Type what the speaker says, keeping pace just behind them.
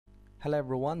Hello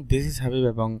everyone, this is Habib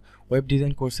এবং web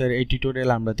design কোর্সের এই টিউটোরিয়াল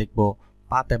আমরা দেখব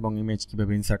পাথ এবং ইমেজ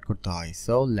কিভাবে ইনসার্ট করতে হয়।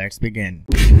 So let's begin.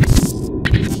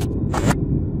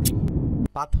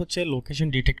 পাথ হচ্ছে লোকেশন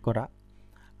ডিটেক্ট করা।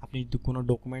 আপনি যদি কোনো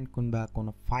ডকুমেন্ট কিংবা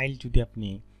কোনো ফাইল যদি আপনি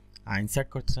ইনসার্ট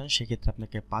করতে চান সেক্ষেত্রে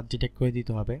আপনাকে পাথ ডিটেক্ট করে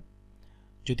দিতে হবে।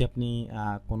 যদি আপনি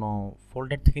কোনো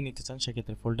ফোল্ডার থেকে নিতে চান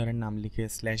সেক্ষেত্রে ফোল্ডারের নাম লিখে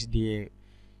স্ল্যাশ দিয়ে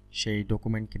সেই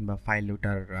ডকুমেন্ট কিংবা ফাইল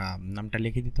ওটার নামটা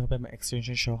লিখে দিতে হবে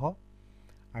এক্সটেনশন সহ।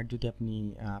 আর যদি আপনি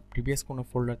প্রিভিয়াস কোনো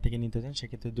ফোল্ডার থেকে নিতে চান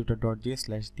সেক্ষেত্রে দুটো ডট দিয়ে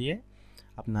স্ল্যাশ দিয়ে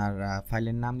আপনার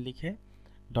ফাইলের নাম লিখে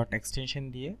ডট এক্সটেনশন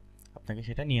দিয়ে আপনাকে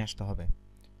সেটা নিয়ে আসতে হবে।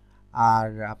 আর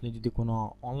আপনি যদি কোনো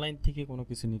অনলাইন থেকে কোনো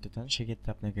কিছু নিতে চান সেক্ষেত্রে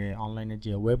আপনাকে অনলাইনের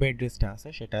যে ওয়েব অ্যাড্রেসটা আছে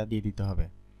সেটা দিয়ে দিতে হবে।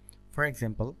 ফর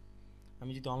এক্সাম্পল,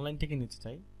 আমি যদি অনলাইন থেকে নিতে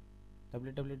চাই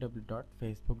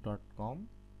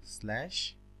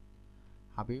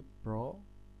www.facebook.com/habibpro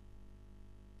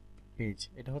পেজ,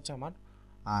 এটা হচ্ছে আমার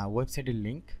ওয়েবসাইটের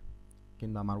লিঙ্ক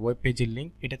কিংবা আমার ওয়েব পেজের লিঙ্ক।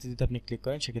 এটাতে যদি আপনি ক্লিক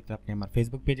করেন সেক্ষেত্রে আপনি আমার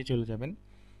ফেসবুক পেজে চলে যাবেন।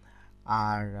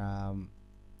 আর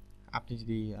আপনি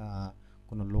যদি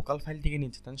কোনো লোকাল ফাইল থেকে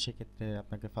নিতে চান সেক্ষেত্রে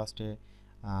আপনাকে ফার্স্টে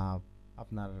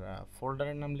আপনার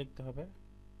ফোল্ডারের নাম লিখতে হবে।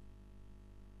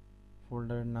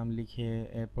 ফোল্ডারের নাম লিখে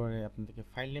এরপরে আপনাদেরকে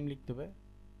ফাইল নেম লিখতে হবে,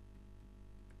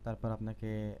 তারপর আপনাকে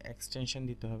এক্সটেনশন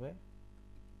দিতে হবে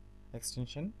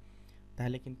এক্সটেনশন,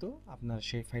 তাহলে কিন্তু আপনার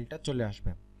সেই ফাইলটা চলে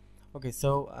আসবে। ওকে,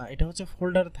 সো এটা হচ্ছে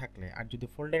ফোল্ডার থাকলে। আর যদি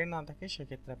ফোল্ডারে না থাকে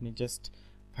সেক্ষেত্রে আপনি জাস্ট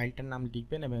ফাইলটার নাম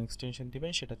লিখবেন এবং এক্সটেনশন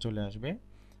দিবেন, সেটা চলে আসবে।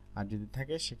 আর যদি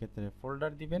থাকে সেক্ষেত্রে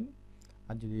ফোল্ডার দিবেন।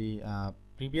 আর যদি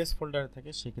প্রিভিয়াস ফোল্ডারে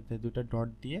থাকে সেক্ষেত্রে দুটো ডট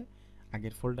দিয়ে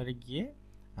আগের ফোল্ডারে গিয়ে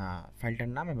ফাইলটার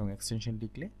নাম এবং এক্সটেনশন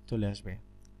লিখলে চলে আসবে।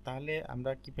 তাহলে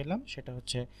আমরা কি পেলাম সেটা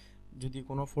হচ্ছে, যদি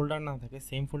কোনো ফোল্ডার না থাকে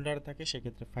সেম ফোল্ডারে থাকে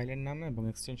সেক্ষেত্রে ফাইলের নাম এবং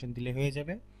এক্সটেনশন দিলে হয়ে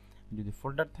যাবে। যদি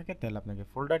ফোল্ডার থাকে তাহলে আপনাকে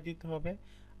ফোল্ডার দিতে হবে।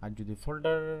 আর যদি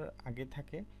ফোল্ডার আগে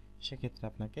থাকে সেক্ষেত্রে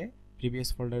আপনাকে প্রিভিয়াস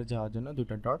ফোল্ডারে যাওয়ার জন্য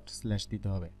দুটো ডট স্ল্যাশ দিতে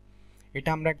হবে। এটা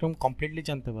আমরা একদম কমপ্লিটলি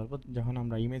জানতে পারবো যখন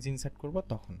আমরা ইমেজ ইনসার্ট করব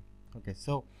তখন। ওকে,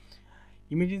 সো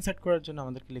ইমেজ ইনসার্ট করার জন্য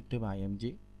আমাদেরকে লিখতে হবে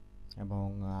আইএমজি, এবং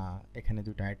এখানে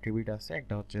দুটো অ্যাট্রিবিউট আছে,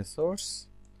 একটা হচ্ছে সোর্স,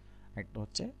 একটা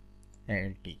হচ্ছে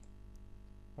এলটি।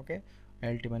 ওকে,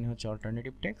 এলটি মানে হচ্ছে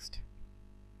অল্টারনেটিভ টেক্সট।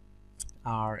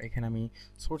 আর এখানে আমি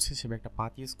সোর্স হিসেবে একটা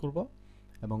পাথ ইউজ করব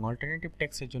এবং অল্টারনেটিভ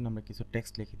টেক্সটের জন্য আমরা কিছু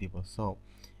টেক্সট লিখে দিব। সো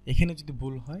এখানে যদি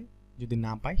ভুল হয়, যদি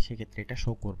না পাই সেক্ষেত্রে এটা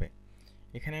শো করবে।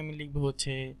 এখানে আমি লিখব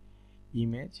হচ্ছে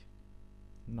ইমেজ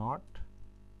নট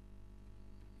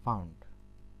ফাউন্ড।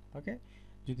 ওকে,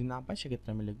 যদি না পাই সেক্ষেত্রে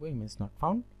আমি লিখব ইমেজ নট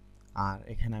ফাউন্ড। আর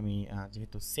এখানে আমি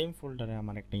যেহেতু সেম ফোল্ডারে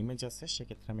আমার একটা ইমেজ আছে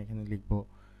সেক্ষেত্রে আমি এখানে লিখব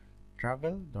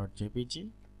travel.jpg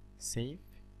সেভ।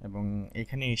 এবং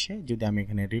এখানে এসে যদি আমি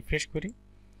এখানে রিফ্রেশ করি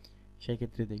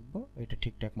সেক্ষেত্রে দেখব এটা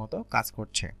ঠিকঠাক মতো কাজ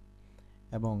করছে।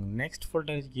 এবং নেক্সট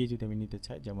ফোল্ডারে গিয়ে যদি আমি নিতে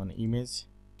চাই, যেমন ইমেজ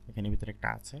এখানে ভিতরে একটা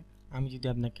আছে, আমি যদি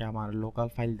আপনাকে আমার লোকাল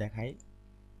ফাইল দেখাই,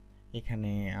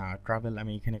 এখানে ট্রাভেল,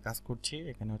 আমি এখানে কাজ করছি,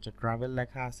 এখানে হচ্ছে ট্রাভেল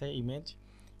লেখা আছে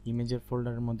ইমেজের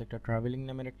ফোল্ডারের মধ্যে একটা ট্রাভেলিং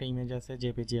নামের একটা ইমেজ আছে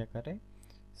জেপিজি আকারে।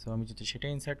 সো আমি যদি সেটা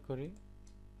ইনসার্ট করি,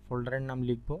 ফোল্ডারের নাম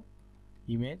লিখব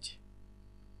ইমেজ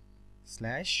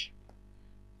স্ল্যাশ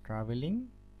ট্রাভেলিং।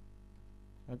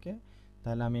 ওকে,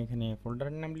 তাহলে আমি এখানে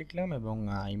ফোল্ডারের নাম লিখলাম এবং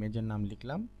ইমেজের নাম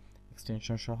লিখলাম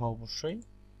এক্সটেনশন সহ অবশ্যই,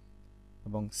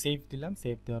 এবং সেভ দিলাম।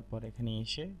 সেভ দেওয়ার পর এখানে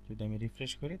এসে যদি আমি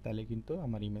রিফ্রেশ করি তাহলে কিন্তু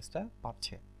আমার ইমেজটা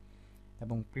পাচ্ছে।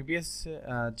 এবং প্রিভিয়াস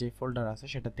যে ফোল্ডার আছে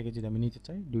সেটা থেকে যদি আমি নিতে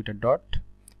চাই দুইটা ডট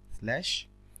স্ল্যাশ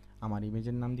আমার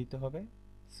ইমেজের নাম দিতে হবে।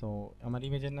 সো আমার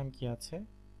ইমেজের নাম কি আছে,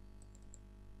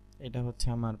 এটা হচ্ছে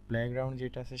আমার প্লেগ্রাউন্ড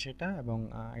যেটা আছে সেটা, এবং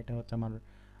এটা হচ্ছে আমার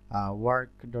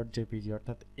work.jpg,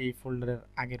 অর্থাৎ এই ফোল্ডারের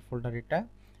আগের ফোল্ডার এটা,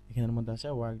 এখানের মধ্যে আছে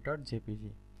work.jpg।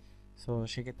 সো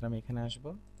সেক্ষেত্রে আমি এখানে আসব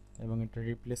এবং এটা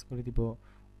রিপ্লেস করে দিব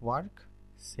ওয়ার্ক,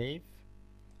 সেভ।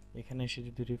 এখানে এসে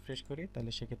যদি রিফ্রেশ করি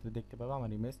তাহলে সেক্ষেত্রে দেখতে পাবো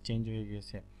আমার ইমেজ চেঞ্জ হয়ে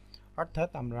গিয়েছে। অর্থাৎ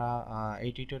আমরা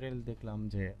এই টিউটোরিয়াল দেখলাম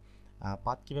যে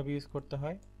পাথ কীভাবে ইউজ করতে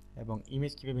হয় এবং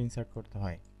ইমেজ কীভাবে ইনসার্ট করতে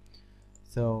হয়।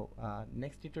 সো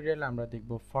নেক্সট টিউটোরিয়ালে আমরা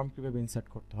দেখব ফর্ম কীভাবে ইনসার্ট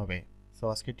করতে হবে। So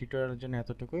আজকের টিউটোরিয়ালের জন্য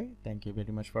এতটুকুই। Thank you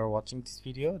very much for watching this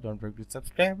video. Don't forget to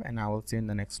subscribe and I will see you in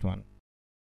the next one.